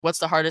What's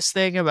the hardest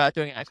thing about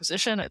doing an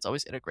acquisition? It's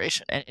always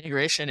integration. And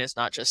integration is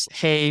not just,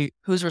 hey,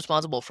 who's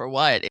responsible for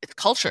what? It's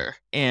culture.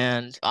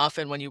 And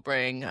often when you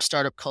bring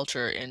startup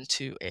culture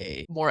into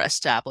a more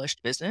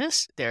established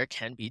business, there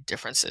can be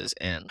differences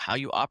in how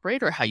you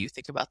operate or how you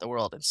think about the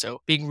world. And so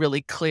being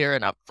really clear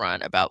and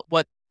upfront about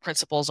what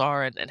principles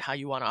are and how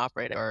you want to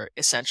operate are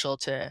essential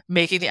to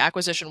making the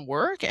acquisition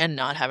work and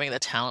not having the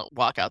talent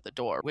walk out the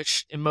door,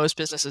 which in most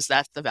businesses,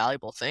 that's the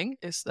valuable thing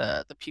is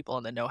the people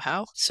and the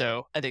know-how.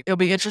 So I think it'll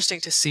be interesting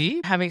to see.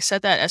 Having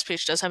said that,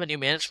 SPH does have a new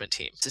management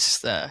team. This is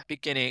the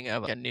beginning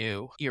of a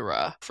new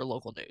era for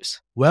local news.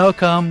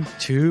 Welcome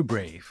to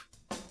Brave.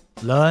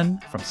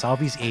 Learn from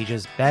Southeast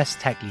Asia's best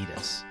tech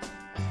leaders.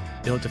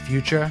 Build the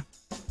future,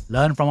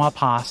 learn from our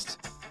past,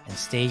 and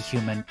stay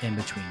human in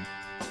between.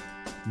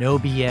 No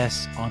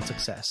BS on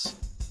success.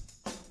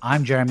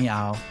 I'm Jeremy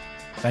Au,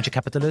 venture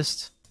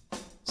capitalist,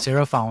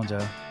 serial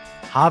founder,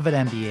 Harvard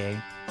MBA,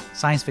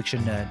 science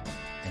fiction nerd,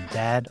 and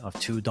dad of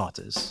 2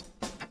 daughters.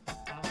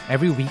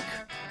 Every week,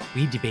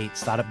 we debate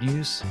startup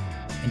news,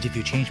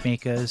 interview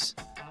changemakers,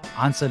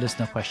 answer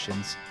listener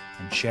questions,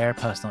 and share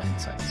personal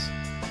insights.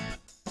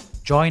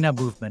 Join our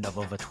movement of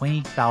over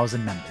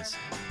 20,000 members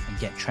and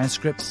get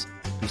transcripts,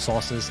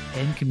 resources,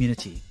 and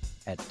community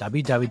at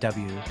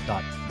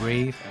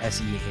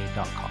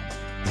www.bravesea.com.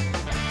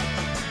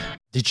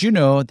 Did you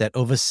know that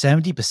over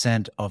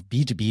 70% of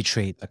B2B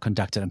trade are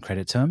conducted on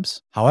credit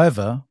terms?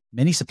 However,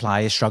 many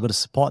suppliers struggle to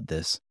support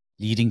this,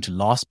 leading to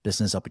lost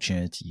business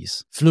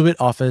opportunities. Fluid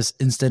offers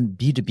instant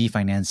B2B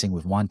financing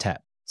with one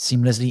tap,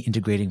 seamlessly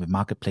integrating with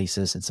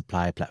marketplaces and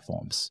supplier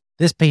platforms.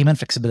 This payment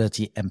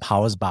flexibility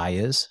empowers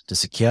buyers to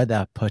secure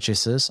their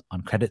purchases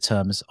on credit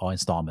terms or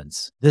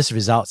installments. This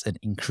results in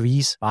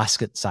increased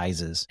basket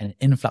sizes and an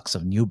influx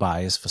of new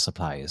buyers for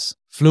suppliers.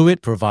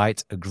 Fluid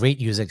provides a great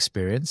user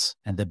experience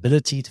and the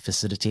ability to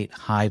facilitate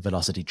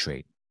high-velocity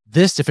trade.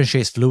 This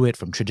differentiates Fluid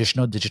from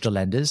traditional digital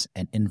lenders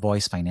and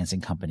invoice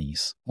financing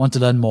companies. Want to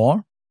learn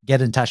more?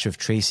 Get in touch with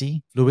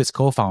Tracy, Fluid's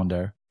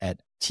co-founder,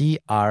 at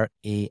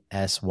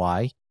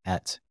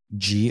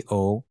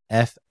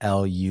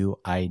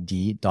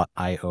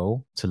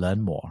trasy@gofluid.io to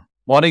learn more.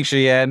 Morning,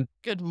 Shiyan.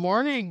 Good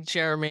morning,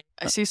 Jeremy.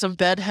 I see some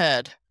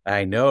bedhead.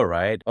 I know,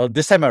 right? Well,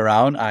 this time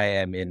around, I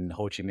am in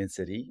Ho Chi Minh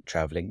City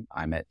traveling.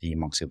 I'm at the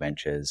Monkshill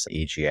Ventures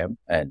AGM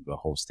and we're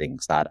hosting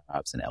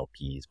startups and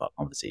LPs about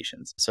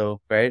conversations. So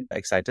very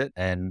excited.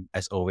 And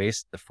as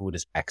always, the food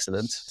is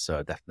excellent. So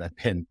I've definitely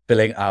been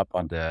filling up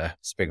on the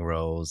spring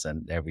rolls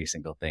and every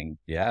single thing.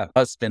 Yeah.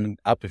 What's been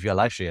up with your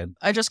life, Shian?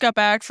 I just got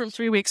back from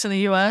 3 weeks in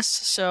the US,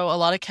 so a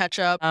lot of catch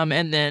up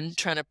and then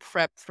trying to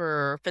prep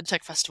for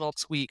FinTech Festival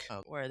this week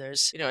where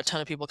there's, a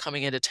ton of people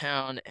coming into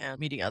town and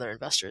meeting other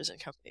investors and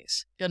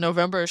companies. Yeah,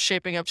 November is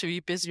shaping up to be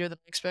busier than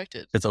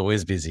expected. It's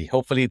always busy.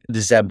 Hopefully,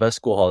 December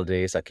school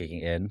holidays are kicking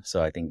in.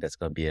 So I think that's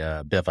going to be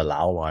a bit of a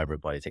lull while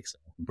everybody takes a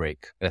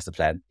break. That's the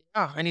plan.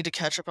 Oh, I need to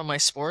catch up on my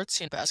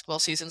sports. Basketball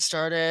season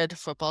started,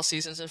 football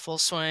season's in full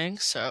swing.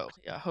 So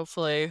yeah,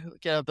 hopefully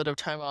get a bit of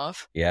time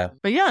off. Yeah.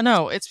 But yeah,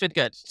 no, it's been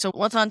good. So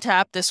what's on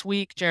tap this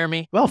week,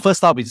 Jeremy? Well,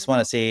 first off, we just want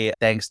to say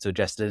thanks to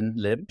Jesslyn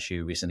Lim. She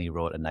recently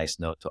wrote a nice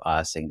note to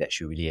us saying that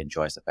she really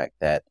enjoys the fact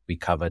that we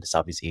covered the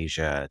Southeast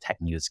Asia tech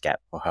news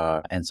gap for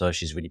her. And so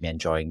she's really been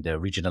enjoying the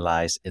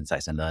regionalized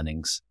insights and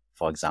learnings.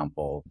 For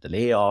example, the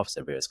layoffs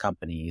at various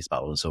companies,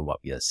 but also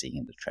what we are seeing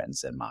in the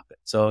trends and market.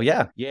 So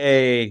yeah,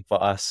 yay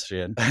for us,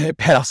 Shian.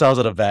 Pat ourselves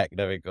on the back.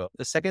 There we go.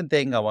 The second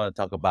thing I want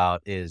to talk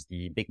about is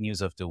the big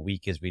news of the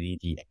week is really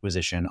the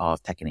acquisition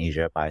of Tech in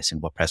Asia by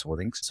Singapore Press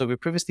Holdings. So we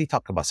previously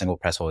talked about Singapore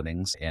Press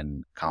Holdings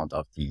in account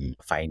of the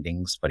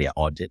findings for their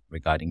audit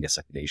regarding their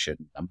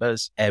circulation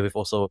numbers. And we've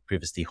also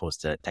previously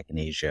hosted Tech in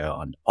Asia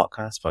on the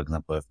podcast, for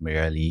example, with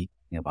Maria Lee,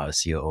 about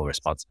COO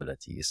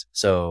responsibilities.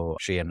 So,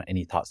 Shreya,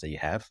 any thoughts that you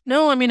have?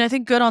 No, I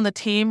think good on the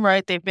team,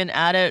 right? They've been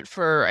at it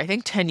for,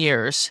 10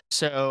 years.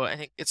 So I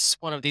think it's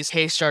one of these,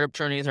 hey, startup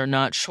journeys are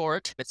not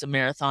short. It's a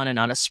marathon and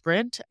not a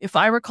sprint. If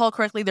I recall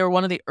correctly, they were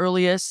one of the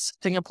earliest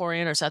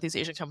Singaporean or Southeast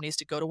Asian companies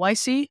to go to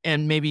YC.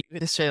 And maybe you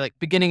could say like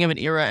beginning of an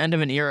era, end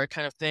of an era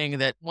kind of thing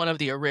that one of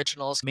the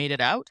originals made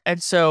it out.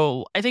 And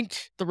so I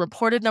think the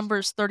reported number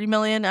is 30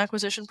 million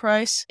acquisition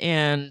price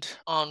and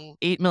on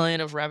 8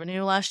 million of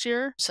revenue last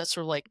year. So that's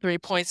sort of like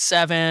 3.7,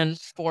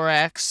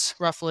 4x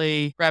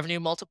roughly revenue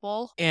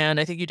multiple. And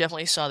I think you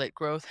definitely saw that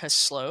growth has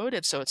slowed.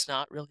 And so it's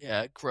not really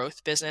a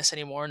growth business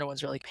anymore. No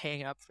one's really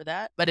paying up for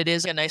that. But it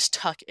is a nice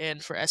tuck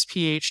in for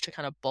SPH to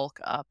kind of bulk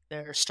up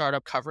their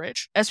startup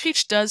coverage.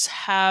 SPH does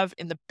have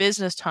in the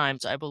Business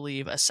Times, I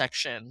believe, a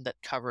section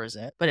that covers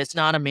it, but it's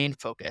not a main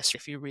focus.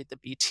 If you read the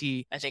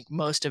BT, I think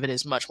most of it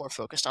is much more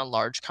focused on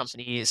large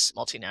companies,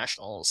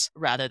 multinationals,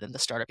 rather than the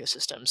startup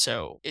ecosystem.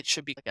 So it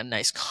should be like a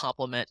nice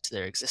complement to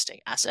their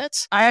existing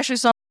assets. I actually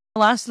saw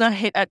last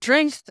night at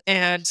drinks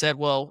and said,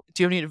 well,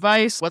 do you have any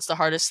advice? What's the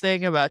hardest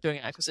thing about doing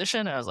an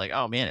acquisition? And I was like,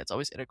 oh man, it's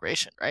always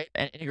integration, right?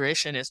 And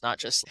integration is not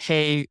just,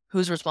 hey,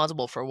 who's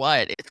responsible for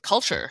what? It's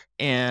culture.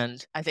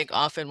 And I think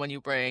often when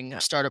you bring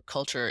startup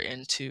culture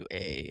into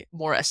a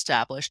more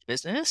established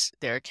business,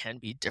 there can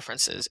be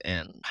differences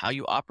in how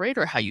you operate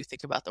or how you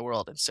think about the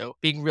world. And so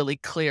being really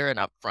clear and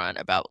upfront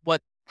about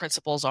what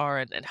principles are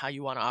and how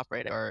you want to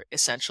operate are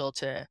essential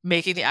to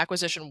making the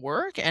acquisition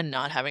work and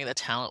not having the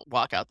talent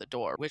walk out the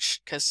door,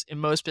 which, because in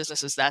most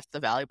businesses, that's the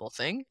valuable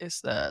thing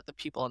is the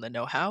people and the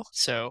know-how.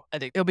 So I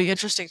think it'll be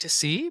interesting to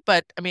see.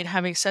 But I mean,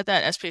 having said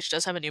that, SPH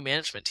does have a new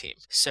management team.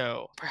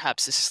 So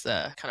perhaps this is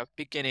the kind of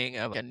beginning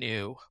of a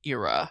new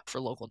era for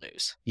local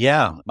news.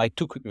 Yeah, my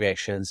two quick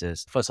reactions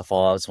is, first of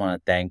all, I just want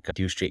to thank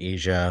Deal Street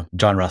Asia,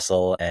 John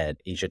Russell at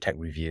Asia Tech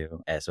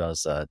Review, as well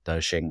as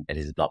Dershing at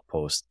his blog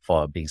post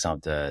for being some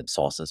of the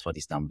sources for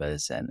these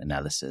numbers and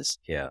analysis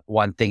here.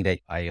 One thing that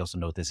I also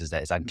noticed is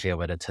that it's unclear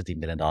whether $30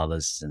 million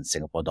is in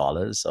Singapore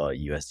dollars or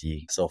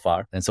USD so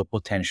far. And so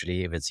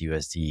potentially, if it's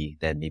USD,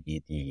 then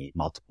maybe the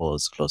multiple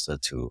is closer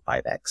to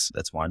 5x.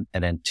 That's one.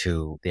 And then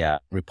two,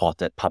 their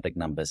reported public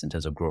numbers in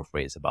terms of growth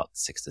rates about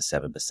 6 to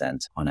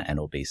 7% on an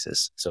annual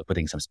basis. So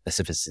putting some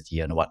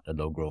specificity on what the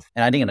low growth.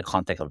 And I think in the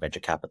context of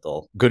venture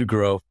capital, good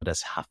growth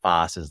that's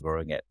fast is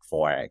growing at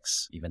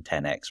 4x, even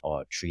 10x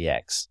or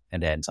 3x.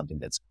 And then something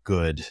that's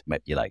good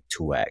might be like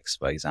 2x,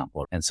 for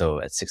example. And so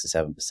at 6 to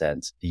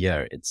 7% a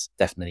year, it's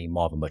definitely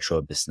more of a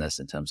mature business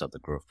in terms of the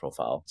growth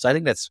profile. So I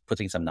think that's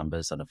putting some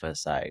numbers on the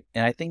first side.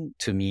 And I think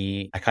to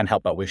me, I can't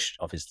help but wish,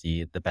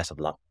 obviously, the best of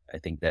luck. I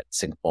think that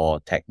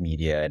Singapore tech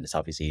media and the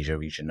Southeast Asia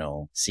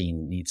regional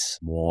scene needs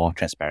more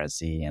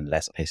transparency and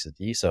less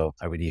opacity. So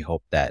I really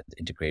hope that the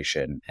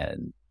integration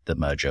and the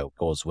merger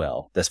goes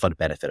well. That's for the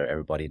benefit of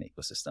everybody in the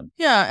ecosystem.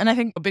 Yeah, and I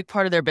think a big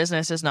part of their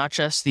business is not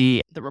just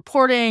the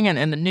reporting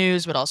and the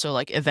news, but also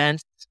like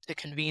events to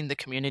convene the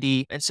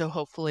community. And so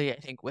hopefully, I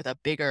think with a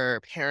bigger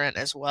parent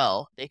as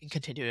well, they can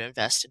continue to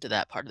invest into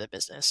that part of the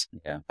business.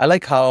 Yeah. I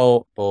like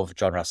how both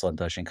John Russell and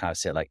Dershing kind of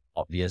said like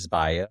obvious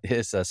buyer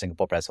is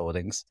Singapore Press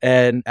Holdings.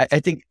 And I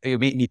think it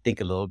made me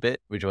think a little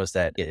bit, which was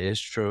that it is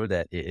true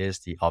that it is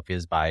the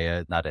obvious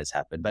buyer now that it's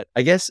happened. But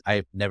I guess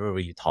I've never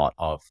really thought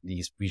of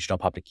these regional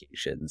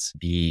publications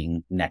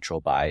being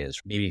natural buyers,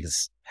 maybe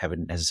because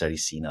haven't necessarily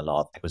seen a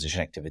lot of acquisition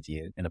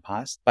activity in the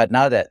past. But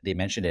now that they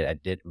mentioned it,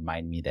 it did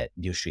remind me that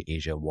Deal Street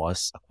Asia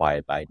was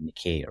acquired by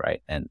Nikkei,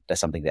 right? And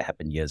that's something that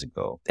happened years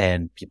ago.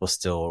 And people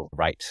still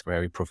write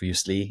very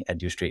profusely at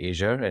Deal Street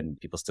Asia, and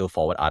people still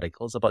forward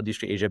articles about Deal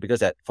Street Asia because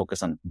that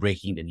focus on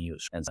breaking the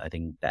news. And I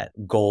think that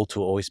goal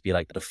to always be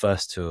like the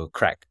first to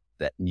crack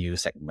that new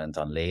segment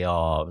on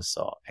layoffs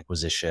or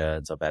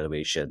acquisitions or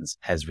valuations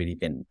has really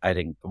been, I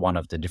think, one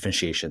of the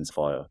differentiations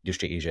for Deal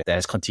Street Asia that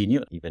has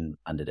continued even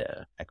under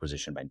the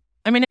acquisition by.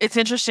 I mean, it's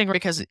interesting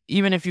because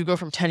even if you go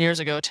from 10 years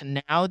ago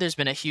to now, there's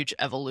been a huge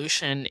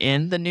evolution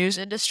in the news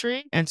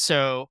industry. And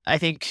so I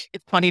think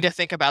it's funny to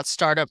think about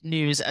startup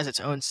news as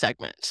its own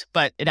segment,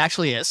 but it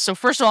actually is. So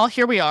first of all,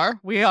 here we are.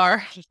 We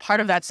are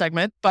part of that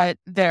segment, but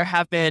there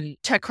have been,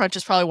 TechCrunch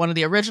is probably one of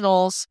the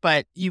originals,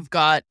 but you've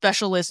got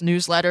specialist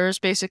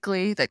newsletters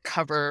basically that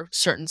cover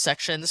certain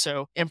sections.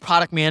 So in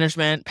product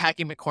management,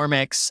 Packy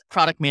McCormick's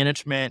product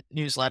management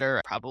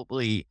newsletter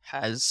probably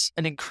has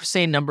an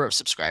insane number of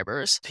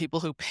subscribers,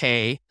 people who pay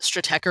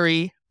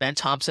Stratechery, Ben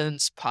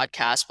Thompson's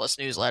podcast plus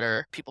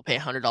newsletter. People pay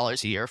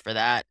 $100 a year for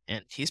that,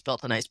 and he's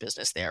built a nice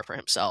business there for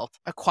himself.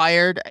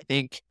 Acquired, I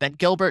think Ben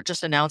Gilbert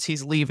just announced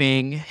he's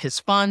leaving his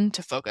fund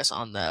to focus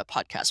on the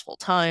podcast full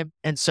time.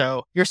 And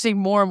so you're seeing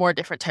more and more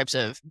different types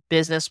of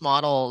business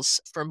models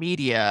for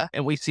media,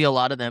 and we see a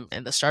lot of them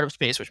in the startup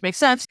space, which makes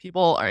sense.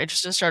 People are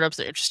interested in startups,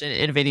 they're interested in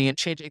innovating and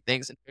changing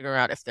things and figuring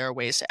out if there are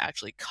ways to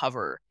actually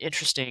cover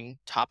interesting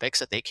topics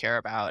that they care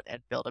about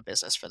and build a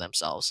business for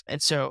themselves.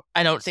 And so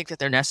I don't think that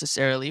they're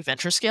necessarily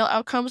venture scale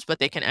outcomes, but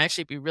they can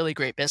actually be really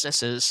great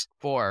businesses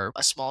for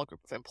a small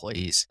group of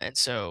employees. And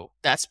so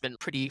that's been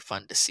pretty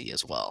fun to see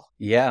as well.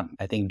 Yeah,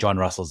 I think John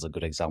Russell's a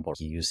good example.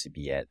 He used to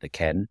be at the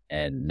Ken,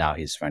 and now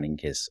he's running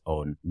his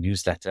own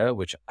newsletter,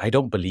 which I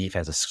don't believe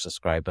has a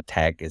subscriber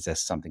tag. It's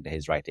just something that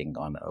he's writing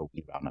on a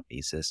weekly roundup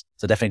basis.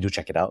 So definitely do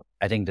check it out.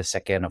 I think the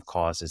second, of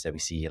course, is that we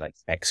see like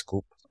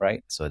Backscoop,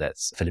 right? So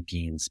that's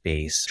Philippines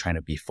based, trying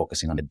to be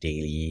focusing on the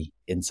daily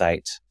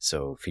insight.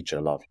 So feature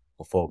a lot of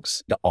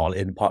folks. The All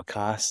In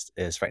podcast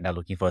is right now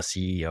looking for a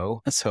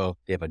CEO. So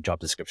they have a job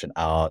description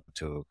out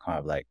to kind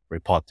of like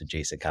report to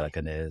Jason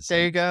Calacanis.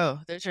 There you go.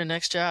 There's your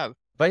next job.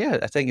 But yeah,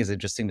 I think it's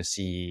interesting to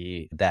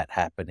see that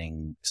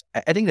happening.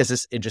 I think there's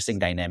this interesting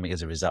dynamic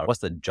as a result.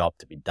 What's the job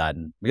to be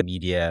done? Because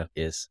media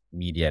is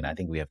media. And I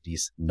think we have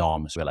these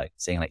norms. We're like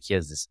saying like,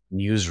 here's this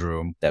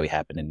newsroom that we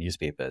happen in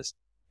newspapers.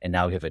 And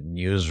now we have a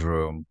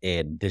newsroom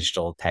in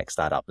digital tech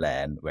startup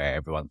land where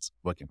everyone's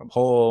working from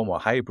home or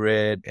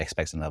hybrid,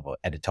 expects a level of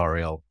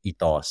editorial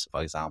ethos,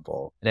 for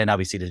example. And then now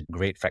we see this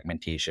great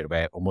fragmentation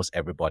where almost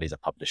everybody's a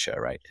publisher,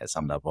 right? At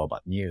some level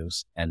about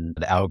news. And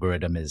the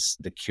algorithm is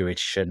the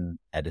curation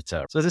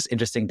editor. So there's this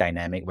interesting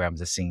dynamic where I'm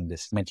just seeing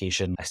this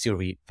fragmentation. I still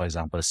read, for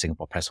example, the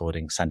Singapore Press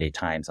Holding Sunday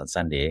Times on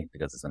Sunday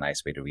because it's a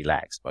nice way to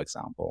relax, for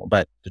example.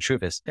 But the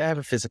truth is, I have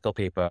a physical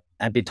paper.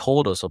 I've been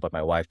told also by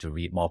my wife to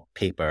read more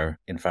paper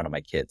in front of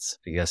my kids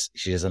because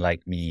she doesn't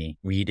like me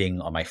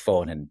reading on my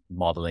phone and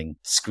modeling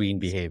screen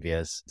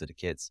behaviors to the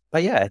kids.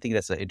 But yeah, I think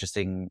that's an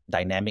interesting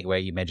dynamic where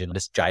you imagine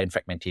this giant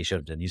fragmentation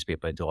of the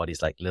newspaper into all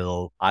these like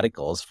little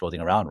articles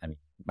floating around. I mean,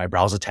 my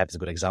browser tab is a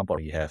good example.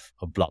 You have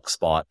a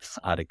Blogspot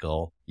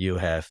article, you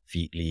have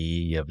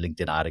Feedly, you have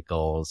LinkedIn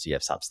articles, you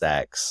have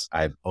Substacks,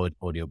 I have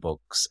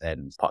audiobooks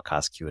and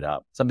podcasts queued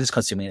up. So I'm just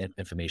consuming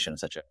information in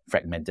such a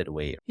fragmented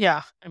way.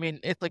 Yeah. I mean,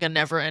 it's like a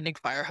never ending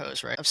fire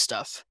hose, right? Of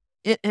stuff.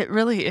 It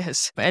really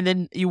is. And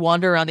then you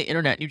wander around the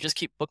internet and you just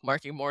keep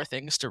bookmarking more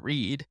things to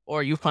read,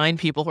 or you find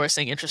people who are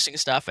saying interesting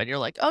stuff and you're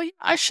like, oh yeah,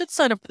 I should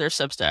sign up for their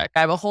Substack.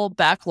 I have a whole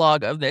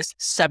backlog of this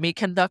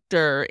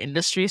semiconductor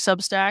industry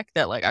Substack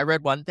that like I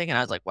read one thing and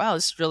I was like, wow,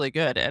 this is really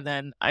good. And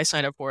then I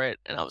signed up for it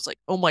and I was like,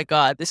 oh my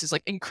God, this is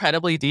like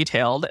incredibly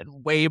detailed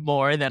and way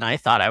more than I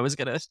thought I was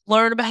going to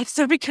learn about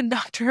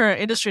semiconductor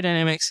industry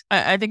dynamics.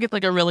 I think it's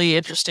like a really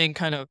interesting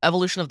kind of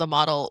evolution of the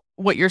model.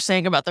 What you're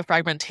saying about the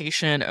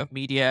fragmentation of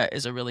media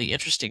is a really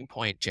interesting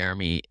point,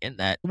 Jeremy, in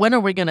that when are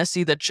we going to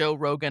see the Joe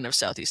Rogan of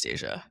Southeast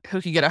Asia,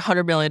 who can get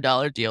 $100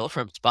 million deal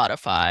from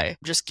Spotify,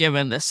 just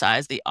given the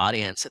size of the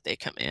audience that they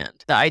come in?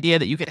 The idea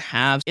that you could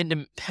have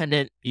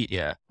independent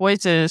media,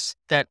 voices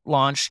that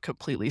launched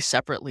completely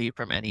separately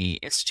from any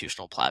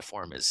institutional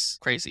platform is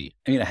crazy.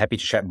 I mean, I'm happy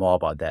to chat more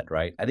about that,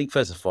 right? I think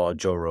first of all,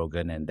 Joe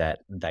Rogan and that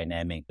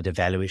dynamic, the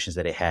valuations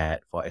that they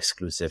had for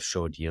exclusive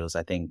show deals,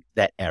 I think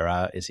that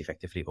era is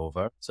effectively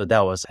over. So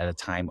that was at a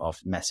time of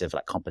massive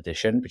like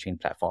competition between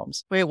platforms.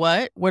 Wait,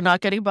 what? We're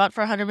not getting bought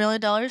for $100 million?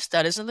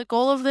 That isn't the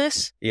goal of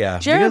this? Yeah.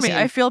 Jeremy,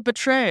 I feel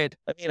betrayed.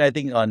 I mean, I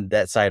think on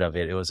that side of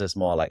it, it was just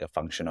more like a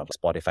function of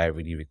Spotify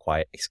really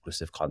required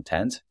exclusive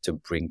content to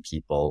bring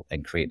people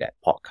and create that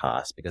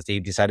podcast because they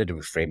decided to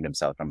reframe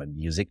themselves from a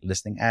music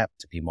listening app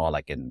to be more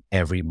like an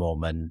every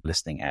moment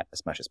listening app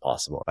as much as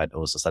possible, but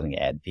also starting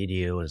to add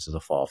videos and so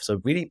forth. So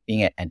really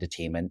being an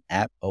entertainment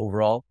app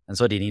overall. And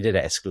so they needed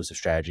an exclusive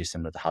strategy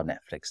similar to how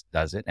Netflix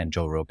does it. And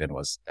Joe Rogan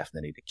was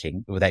definitely the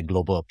king with that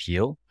global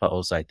appeal. But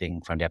also I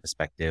think from their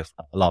perspective,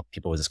 a lot of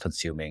people were just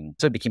consuming.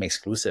 So it became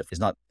exclusive. It's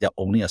not, they're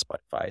only on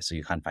Spotify. So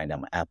you can't find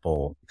them on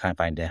Apple. You can't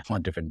find them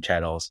on different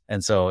channels.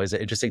 And so it's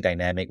an interesting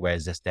dynamic where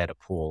it's just there to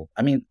pool.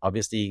 I mean,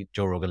 obviously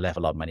Joe Rogan left a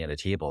lot of money on the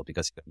table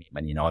because he could make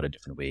money in all the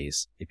different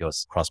ways if it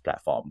was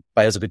cross-platform.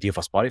 But it was a good deal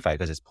for Spotify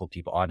because it's pulled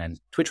people on and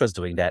Twitch was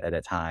doing that at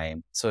that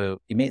time. So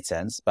it made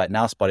sense. But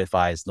now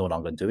Spotify is no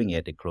longer doing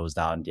it. They closed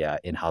down their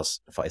in-house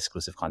for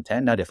exclusive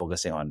content. Now they're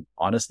focusing on,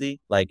 honestly,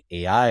 like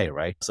AI,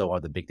 right? So one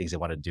of the big things they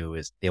want to do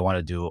is they want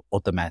to do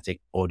automatic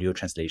audio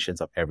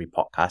translations of every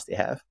podcast they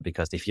have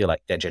because they feel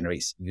like that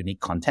generates unique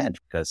content.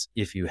 Because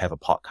if you have a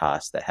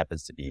podcast that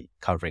happens to be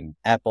covering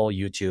Apple,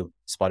 YouTube,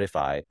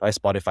 Spotify, but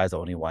Spotify is the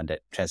only one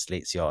that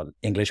translates your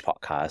English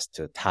podcast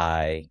to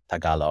Thai,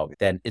 Tagalog,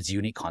 then it's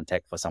unique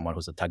content for someone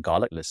who's a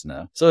Tagalog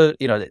listener. So,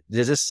 you know,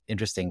 there's this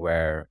interesting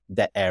where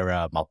that era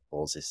of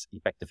multiples is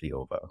effectively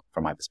over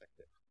from my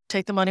perspective.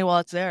 Take the money while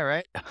it's there,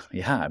 right?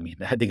 Yeah, I mean,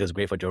 I think it was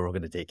great for Joe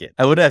Rogan to take it.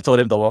 I wouldn't have told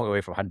him to walk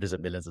away from hundreds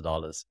of millions of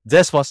dollars.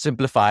 Just for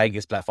simplifying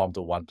his platform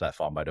to one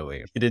platform, by the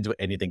way. He didn't do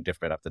anything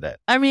different after that.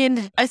 I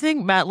mean, I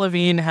think Matt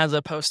Levine has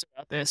a post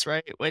about this,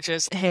 right? Which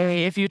is,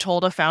 hey, if you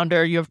told a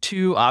founder you have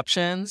two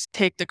options,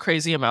 take the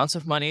crazy amounts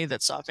of money that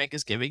SoftBank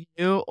is giving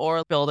you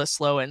or build a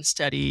slow and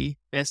steady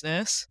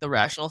business, the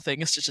rational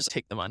thing is to just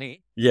take the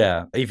money.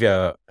 Yeah. If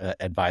you're an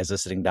advisor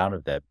sitting down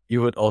with them,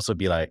 you would also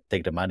be like,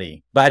 take the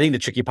money. But I think the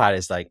tricky part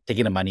is like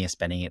taking the money and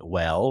spending it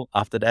well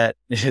after that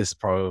is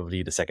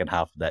probably the second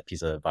half of that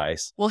piece of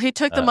advice. Well, he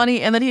took the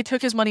money and then he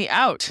took his money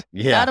out.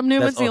 Yeah. Adam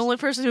Newman's the only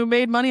person who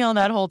made money on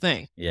that whole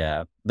thing.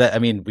 Yeah. I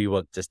mean, we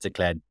were just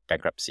declared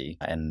bankruptcy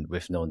and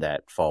we've known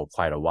that for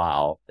quite a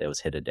while. It was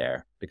headed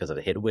there because of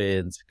the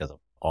headwinds, because of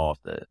all of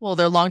the... Well,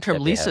 their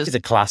long-term leases. It's a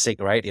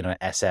classic, right? You know,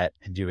 asset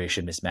and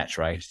duration mismatch,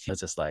 right? It's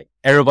just like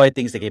everybody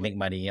thinks they can make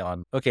money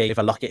on, okay, if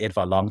I lock it in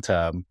for a long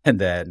term, and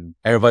then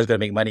everybody's going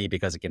to make money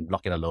because it can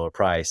lock in a lower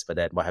price. But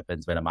then what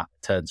happens when the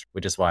market turns?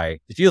 Which is why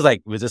it feels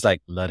like we're just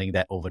like learning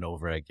that over and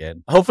over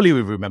again. Hopefully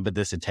we remember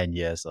this in 10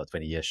 years or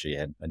 20 years,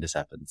 Shian, when this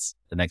happens,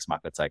 the next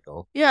market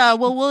cycle. Yeah,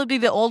 well, will it be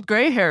the old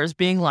gray hairs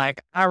being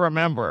like, I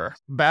remember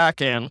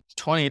back in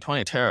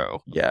 2022.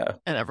 Yeah.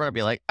 And everyone will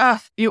be like,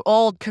 you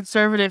old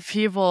conservative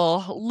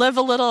people, live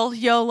a little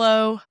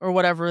YOLO or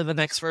whatever the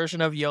next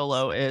version of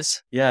YOLO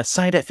is. Yeah,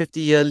 sign that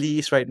 50-year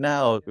lease right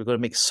now. We're going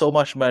to make so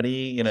much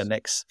money in the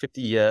next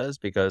 50 years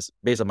because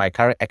based on my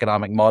current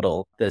economic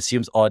model that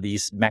assumes all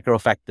these macro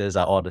factors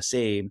are all the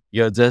same,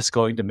 you're just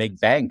going to make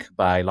bank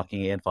by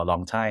locking in for a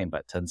long time.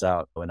 But turns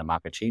out when the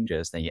market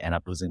changes, then you end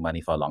up losing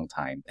money for a long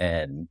time.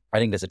 And I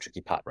think that's a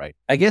tricky part, right?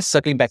 I guess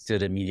circling back to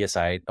the media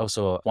side,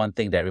 also one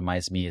thing that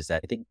reminds me is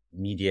that I think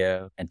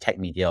media and tech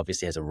media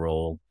obviously has a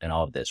role in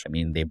all of this. I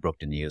mean, they broke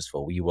the news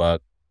for WeWork,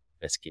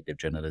 investigative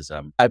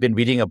journalism. I've been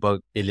reading a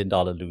book, Billion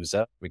Dollar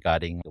Loser,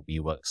 regarding the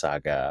WeWork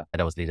saga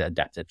that was later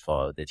adapted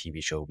for the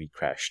TV show We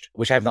Crashed,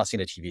 which I have not seen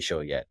the TV show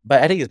yet.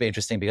 But I think it's been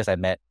interesting because I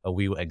met a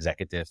WeWork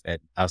executive and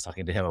I was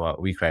talking to him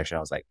about We Crashed and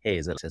I was like, hey,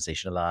 is it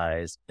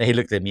sensationalized? Then he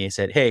looked at me and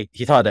said, hey,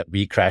 he thought that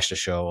We Crashed the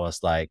show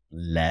was like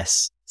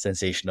less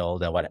sensational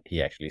than what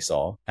he actually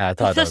saw. And I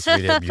thought that was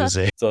really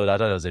amusing. So I thought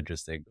that was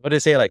interesting. But they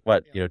say like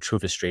what,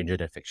 truth is stranger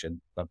than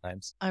fiction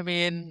sometimes. I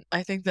mean,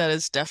 I think that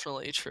is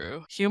definitely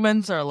true.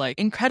 Humans are like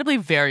incredibly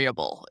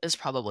variable is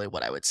probably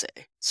what I would say.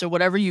 So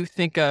whatever you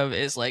think of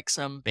is like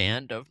some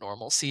band of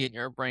normalcy in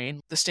your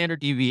brain, the standard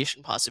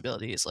deviation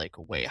possibility is like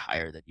way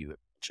higher than you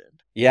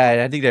imagined. Yeah,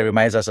 and I think that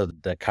reminds us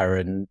of the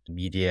current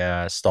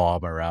media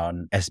storm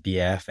around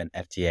SBF and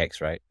FTX,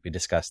 right? We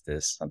discussed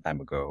this some time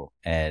ago,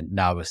 and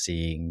now we're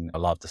seeing a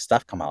lot of the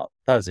stuff come out.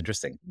 That was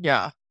interesting.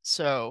 Yeah.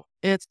 So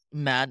it's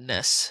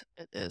madness.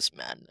 It is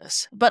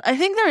madness. But I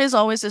think there is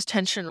always this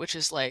tension, which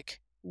is like,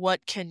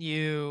 what can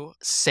you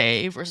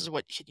say versus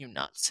what can you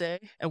not say?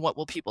 And what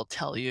will people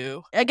tell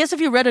you? I guess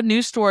if you read a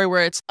news story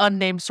where it's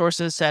unnamed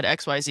sources said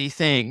XYZ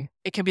thing,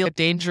 it can be a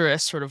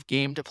dangerous sort of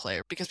game to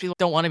play because people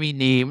don't want to be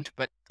named,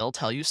 but they'll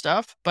tell you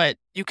stuff. But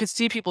you could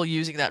see people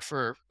using that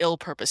for ill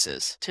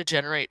purposes to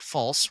generate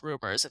false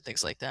rumors and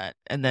things like that.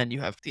 And then you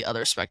have the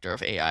other specter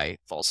of AI,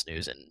 false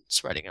news, and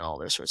spreading and all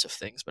those sorts of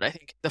things. But I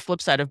think the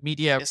flip side of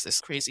media is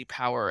this crazy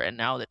power. And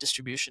now that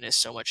distribution is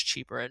so much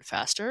cheaper and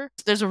faster,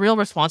 there's a real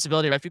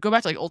responsibility. If you go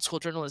back to like old school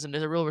journalism,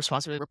 there's a real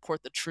responsibility to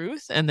report the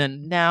truth. And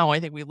then now I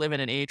think we live in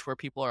an age where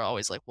people are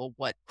always like, well,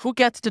 who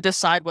gets to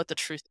decide what the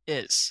truth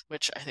is?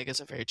 Which I think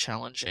is a very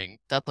challenging.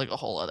 That's like a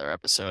whole other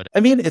episode. I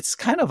mean, it's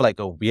kind of like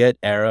a weird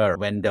era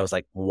when there was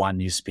like one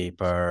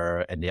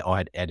newspaper and they all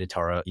had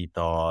editorial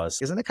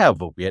ethos. Isn't it kind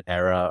of a weird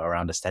era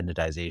around the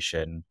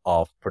standardization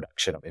of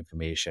production of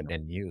information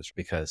and news?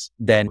 Because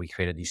then we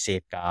created these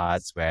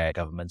safeguards where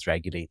governments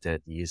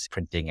regulated these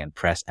printing and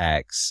press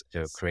acts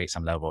to create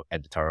some level of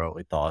editorial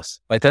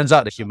ethos. But it turns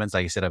out the humans,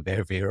 like you said, are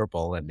very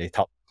variable and they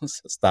talk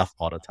stuff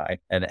all the time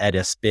and add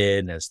their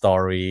spin and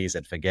stories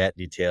and forget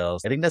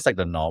details. I think that's like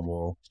the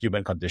normal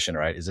human condition,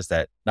 right? It's just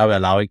that now we're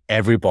allowing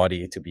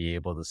everybody to be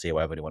able to say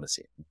whatever they want to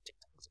say.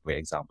 TikTok is a great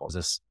example.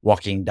 Just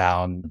walking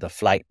down the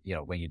flight,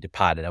 when you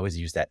depart, and I always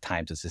use that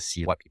time to just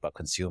see what people are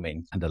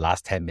consuming in the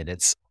last 10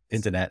 minutes.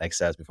 Internet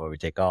access before we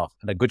take off.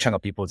 And a good chunk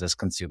of people just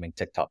consuming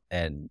TikTok.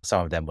 And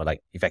some of them were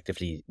like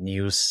effectively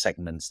news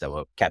segments that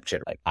were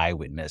captured, like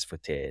eyewitness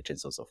footage and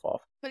so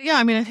forth. But yeah,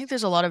 I mean, I think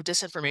there's a lot of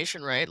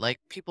disinformation, right? Like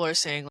people are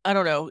saying, I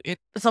don't know,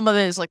 some of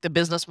it is like the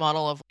business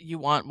model of you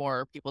want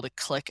more people to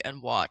click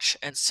and watch.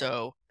 And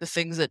so the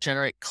things that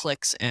generate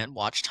clicks and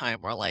watch time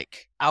are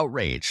like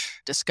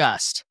outrage,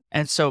 disgust.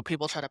 And so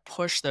people try to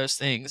push those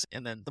things.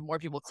 And then the more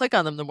people click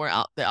on them, the more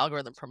the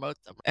algorithm promotes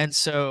them. And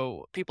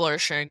so people are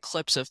sharing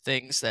clips of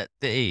things that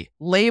they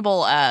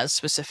label as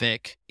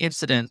specific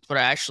incidents, but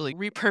are actually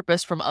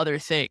repurposed from other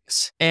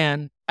things.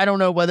 And I don't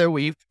know whether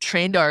we've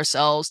trained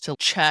ourselves to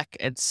check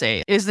and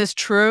say, is this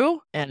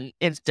true? And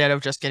instead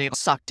of just getting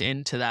sucked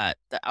into the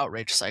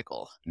outrage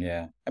cycle.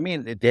 Yeah. I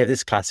mean, they have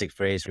this classic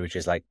phrase, which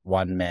is like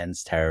one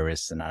man's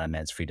terrorist and another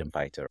man's freedom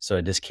fighter. So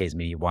in this case,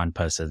 maybe one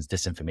person's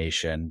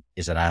disinformation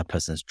is another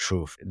person's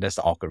truth. That's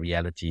the awkward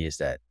reality is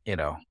that,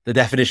 the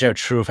definition of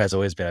truth has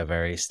always been a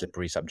very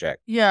slippery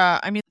subject. Yeah.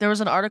 I mean, there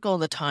was an article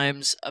in the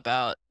Times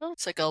about,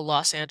 it's like a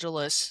Los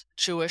Angeles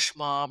Jewish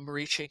mom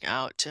reaching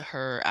out to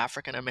her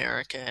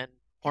African-American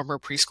former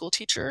preschool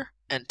teacher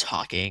and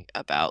talking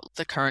about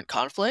the current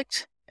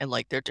conflict and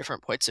like their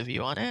different points of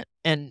view on it.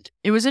 And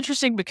it was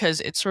interesting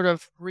because it sort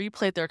of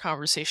replayed their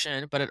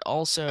conversation, but it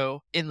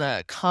also in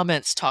the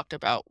comments talked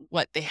about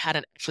what they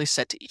hadn't actually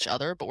said to each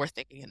other, but were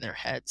thinking in their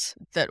heads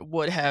that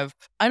would have,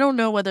 I don't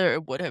know whether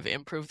it would have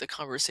improved the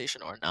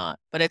conversation or not,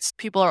 but it's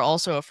people are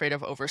also afraid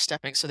of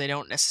overstepping. So they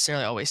don't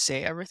necessarily always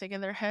say everything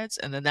in their heads.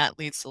 And then that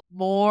leads to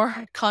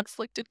more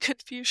conflicted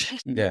confusion.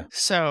 Yeah.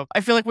 So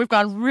I feel like we've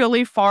gone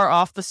really far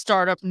off the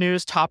startup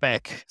news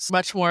topic. It's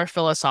much more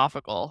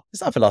philosophical.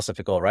 It's not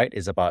philosophical, right?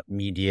 It's about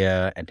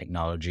media and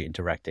technology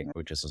interacting,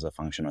 which is also a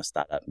function of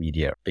startup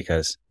media,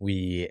 because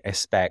we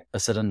expect a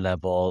certain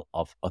level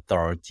of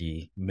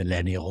authority,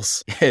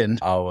 millennials, in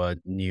our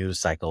news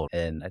cycle.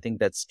 And I think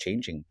that's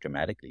changing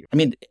dramatically. I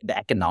mean, the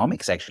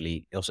economics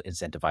actually also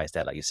incentivize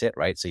that, like you said,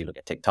 right? So you look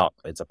at TikTok,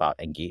 it's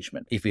about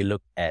engagement. If we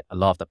look at a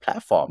lot of the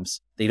platforms,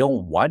 they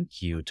don't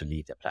want you to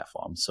leave their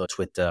platform. So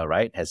Twitter,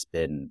 right, has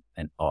been,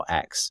 or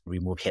X,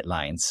 remove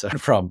headlines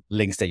from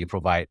links that you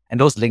provide. And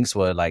those links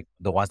were like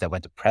the ones that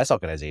went to press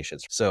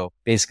organizations. So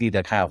basically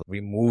they're kind of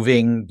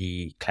removing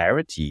the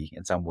clarity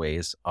in some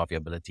ways of your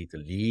ability to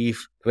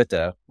leave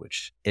Twitter,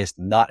 which is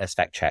not as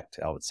fact-checked,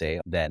 I would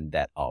say, than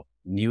that of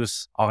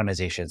news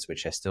organizations,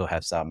 which still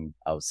have some,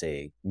 I would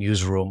say,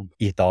 newsroom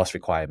ethos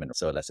requirement.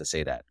 So let's just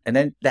say that. And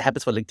then that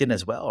happens for LinkedIn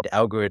as well. The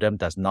algorithm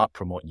does not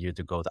promote you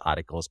to go to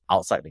articles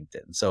outside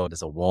LinkedIn. So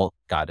there's a walled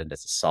garden,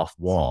 there's a soft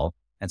wall.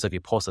 And so if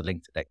you post a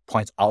link that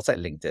points outside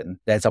LinkedIn,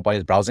 then somebody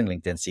is browsing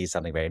LinkedIn, sees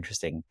something very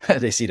interesting.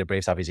 They see the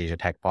Brave Southeast Asia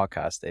Tech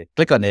podcast. They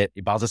click on it,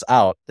 it bounces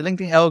out. The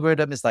LinkedIn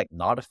algorithm is like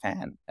not a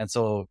fan. And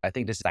so I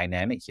think this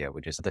dynamic here,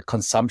 which is the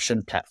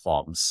consumption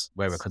platforms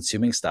where we're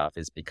consuming stuff,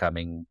 is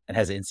becoming and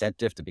has an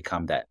incentive to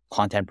become that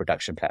content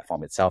production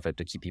platform itself and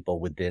to keep people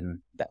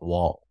within that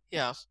wall.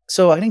 Yeah.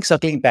 So I think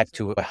circling back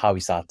to how we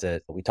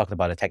started, we talked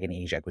about a tech and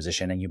age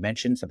acquisition, and you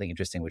mentioned something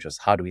interesting, which was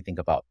how do we think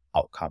about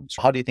outcomes?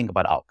 How do you think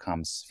about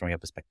outcomes from your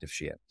perspective,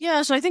 Shia?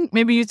 Yeah, so I think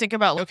maybe you think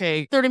about,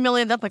 okay, 30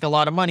 million, that's like a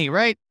lot of money,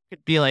 right?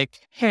 Could be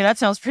like, hey, that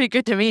sounds pretty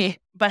good to me.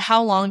 But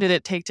how long did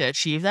it take to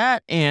achieve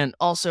that? And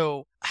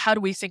also, how do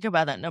we think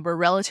about that number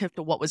relative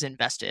to what was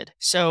invested?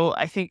 So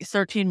I think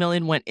 13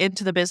 million went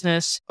into the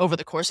business over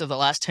the course of the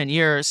last 10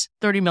 years,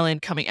 30 million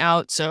coming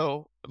out.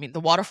 So I mean,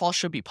 the waterfall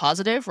should be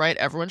positive, right?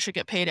 Everyone should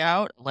get paid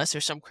out unless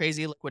there's some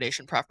crazy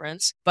liquidation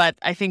preference. But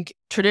I think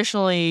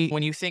traditionally,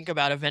 when you think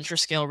about a venture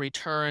scale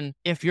return,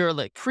 if you're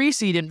like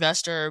pre-seed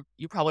investor,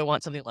 you probably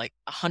want something like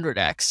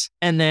 100x.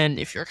 And then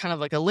if you're kind of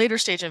like a later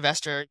stage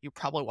investor, you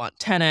probably want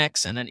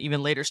 10x, and then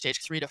even later stage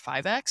 3 to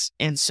 5x.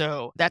 And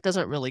so that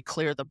doesn't really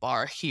clear the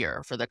bar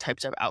here for the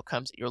types of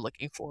outcomes that you're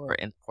looking for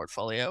in the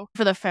portfolio.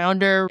 For the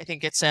founder, I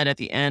think it said at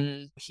the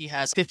end, he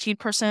has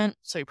 15%.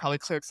 So he probably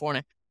cleared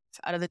 4.5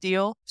 out of the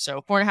deal.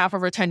 So 4.5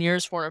 over 10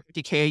 years,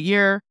 450K a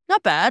year.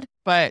 Not bad,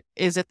 but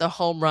is it the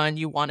home run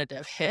you wanted to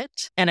have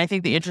hit? And I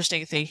think the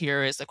interesting thing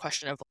here is the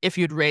question of if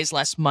you'd raised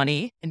less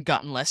money and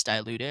gotten less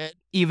diluted,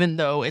 even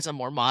though it's a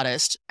more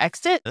modest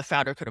exit, the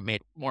founder could have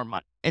made more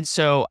money. And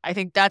so I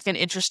think that's an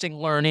interesting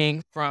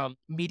learning from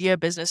media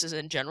businesses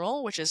in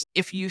general, which is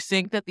if you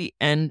think that the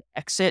end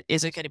exit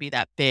isn't going to be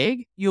that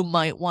big, you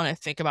might want to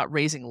think about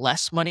raising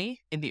less money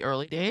in the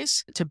early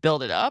days to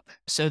build it up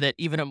so that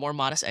even a more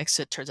modest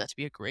exit turns out to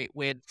be a great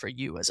win for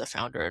you as a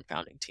founder and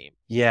founding team.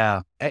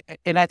 Yeah.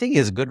 And I think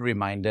it's a good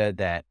reminder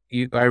that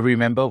I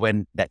remember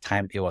when that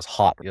time it was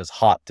hot. It was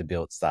hot to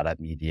build startup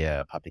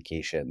media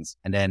publications.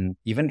 And then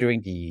even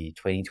during the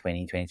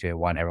 2020,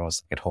 2021, everyone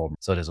was at home.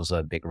 So there's also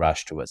a big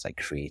rush towards like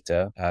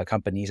creator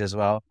companies as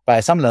well. But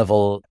at some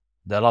level,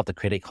 a lot of the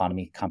creator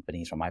economy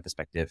companies, from my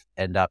perspective,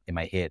 end up in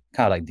my head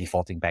kind of like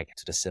defaulting back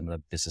to the similar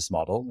business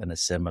model and the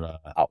similar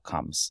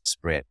outcomes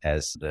spread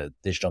as the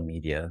digital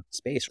media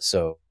space.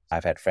 So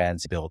I've had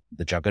friends build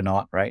the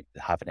Juggernaut, right?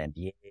 Half an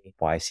MBA,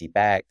 YC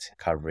backed,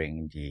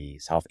 covering the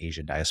South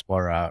Asian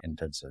diaspora in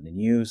terms of the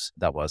news.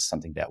 That was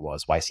something that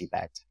was YC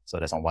backed. So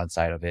that's on one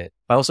side of it.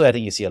 But also, I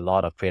think you see a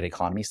lot of creator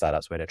economy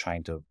startups where they're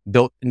trying to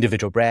build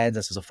individual brands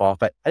and so forth.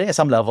 But I think at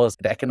some levels,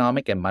 the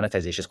economic and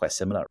monetization is quite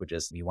similar, which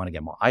is we want to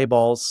get more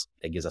eyeballs.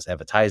 That gives us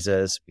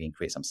advertisers. We can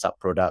create some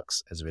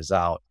sub-products as a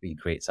result. We can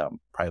create some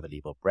private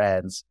label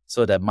brands.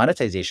 So the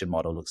monetization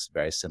model looks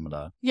very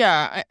similar.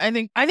 Yeah, I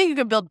think you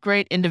can build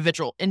great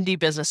individual indie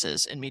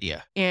businesses in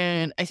media.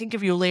 And I think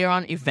if you layer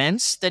on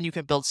events, then you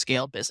can build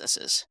scale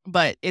businesses.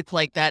 But it's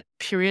like that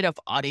period of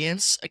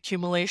audience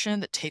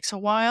accumulation that takes a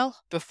while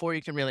before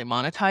you can really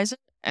monetize it.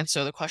 And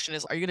so the question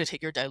is, are you going to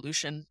take your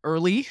dilution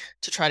early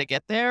to try to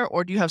get there?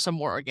 Or do you have some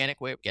more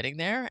organic way of getting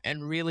there?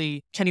 And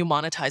really, can you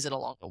monetize it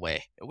along the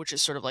way? Which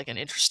is sort of like an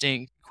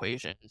interesting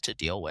equation to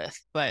deal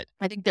with. But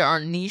I think there are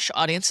niche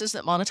audiences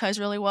that monetize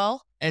really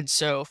well. And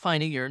so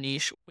finding your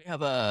niche, we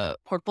have a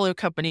portfolio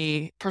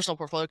company, personal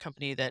portfolio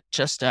company that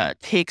just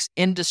takes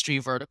industry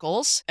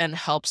verticals and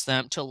helps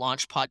them to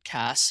launch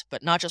podcasts,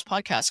 but not just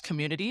podcast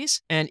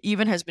communities, and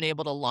even has been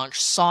able to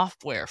launch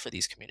software for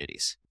these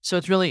communities. So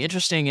it's really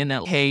interesting in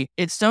that, hey,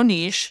 it's so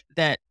niche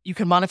that you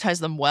can monetize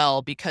them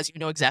well because you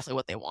know exactly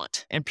what they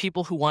want. And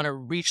people who want to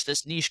reach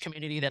this niche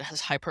community that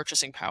has high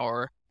purchasing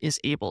power is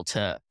able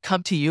to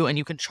come to you, and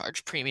you can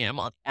charge premium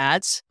on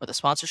ads or the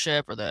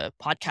sponsorship or the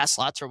podcast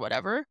slots or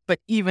whatever. But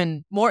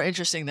even more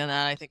interesting than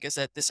that, I think, is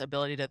that this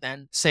ability to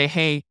then say,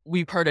 hey,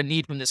 we've heard a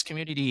need from this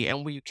community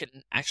and we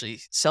can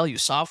actually sell you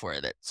software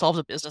that solves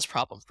a business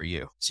problem for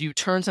you. So you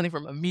turn something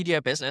from a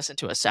media business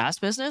into a SaaS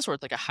business, or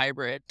it's like a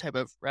hybrid type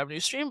of revenue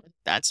stream.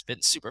 That's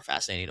been super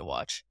fascinating to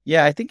watch.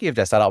 Yeah, I think if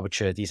there's startup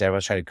opportunities,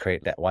 everyone's trying to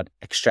create that one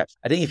extract.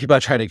 I think if people are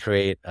trying to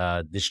create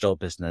a digital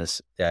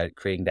business, they're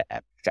creating the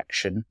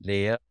abstraction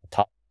layer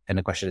top. And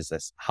the question is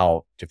this,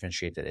 how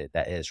differentiated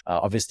that is.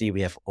 Obviously,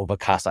 we have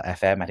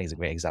Overcast.fm. I think it's a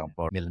great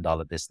example. $1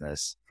 million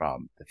business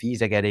from the fees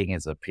they're getting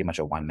is pretty much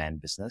a one-man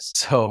business.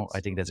 So I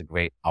think that's a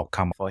great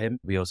outcome for him.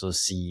 We also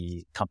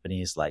see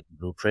companies like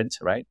Blueprint,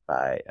 right,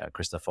 by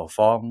Christopher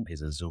Fong.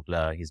 He's a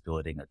Zoogler. He's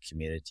building a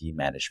community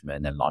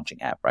management and launching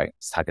app, right?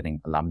 It's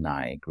targeting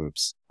alumni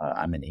groups.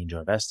 I'm an angel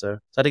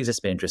investor. So I think it's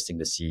just been interesting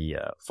to see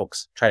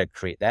folks try to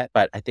create that.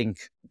 But I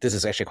think this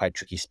is actually quite a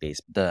tricky space.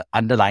 The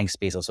underlying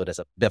space also, there's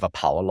a bit of a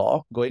power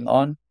law going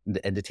on in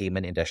the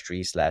entertainment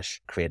industry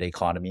 / creator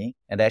economy.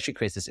 And that actually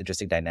creates this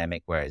interesting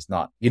dynamic where it's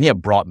not, you need a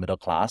broad middle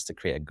class to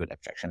create a good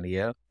abstraction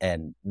layer,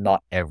 and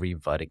not every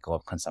vertical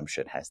of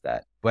consumption has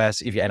that.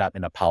 Whereas if you end up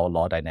in a power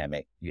law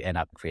dynamic, you end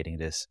up creating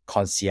this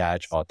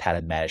concierge or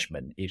talent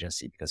management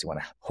agency because you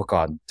want to hook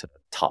on to the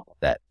top of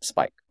that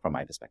spike, from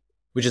my perspective,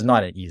 which is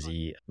not an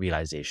easy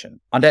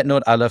realization. On that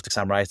note, I'd love to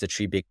summarize the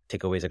 3 big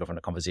takeaways I got from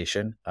the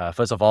conversation.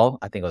 First of all,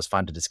 I think it was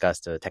fun to discuss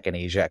the Tech in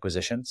Asia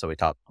acquisition. So we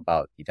talked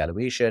about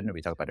evaluation,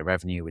 we talked about the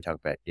revenue, we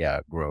talked about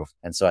growth.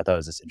 And so I thought it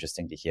was just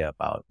interesting to hear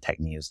about tech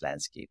news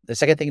landscape. The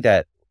second thing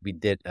that we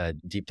did a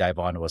deep dive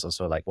on was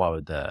also like, what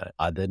were the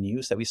other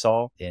news that we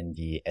saw in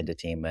the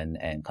entertainment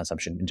and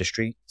consumption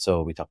industry.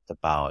 So we talked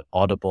about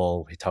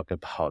Audible, we talked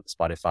about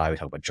Spotify, we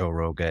talked about Joe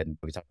Rogan,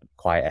 we talked about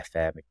Quiet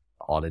FM,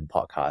 all in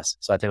podcasts.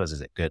 So I think it was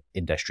just a good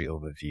industry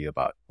overview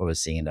about what we're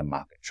seeing in the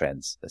market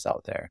trends that's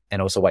out there,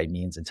 and also what it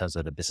means in terms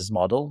of the business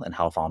model and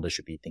how founders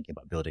should be thinking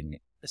about building a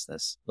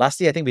business.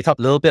 Lastly, I think we talked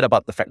a little bit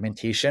about the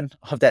fragmentation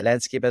of that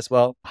landscape as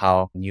well,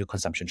 how new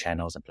consumption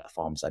channels and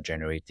platforms are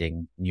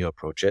generating new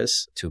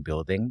approaches to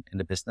building in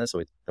the business. So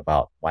we talked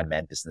about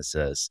one-man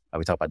businesses,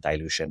 we talked about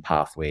dilution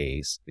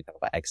pathways, we talked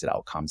about exit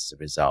outcomes as a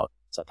result.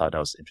 So I thought that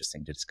was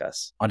interesting to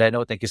discuss. On that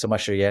note, thank you so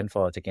much, Shireen,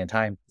 for taking the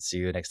time. See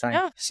you next time.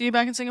 Yeah, see you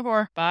back in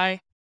Singapore.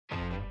 Bye.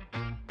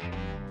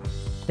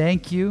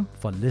 Thank you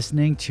for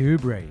listening to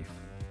Brave.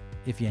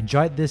 If you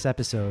enjoyed this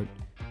episode,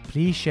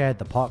 please share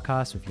the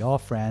podcast with your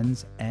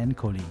friends and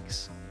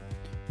colleagues.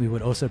 We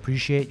would also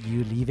appreciate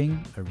you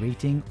leaving a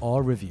rating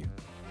or review.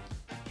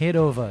 Head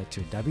over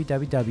to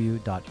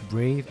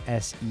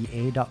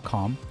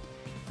www.bravesea.com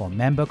for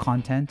member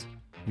content,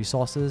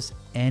 resources,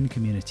 and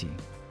community.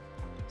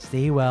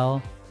 Stay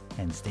well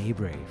and stay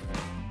brave.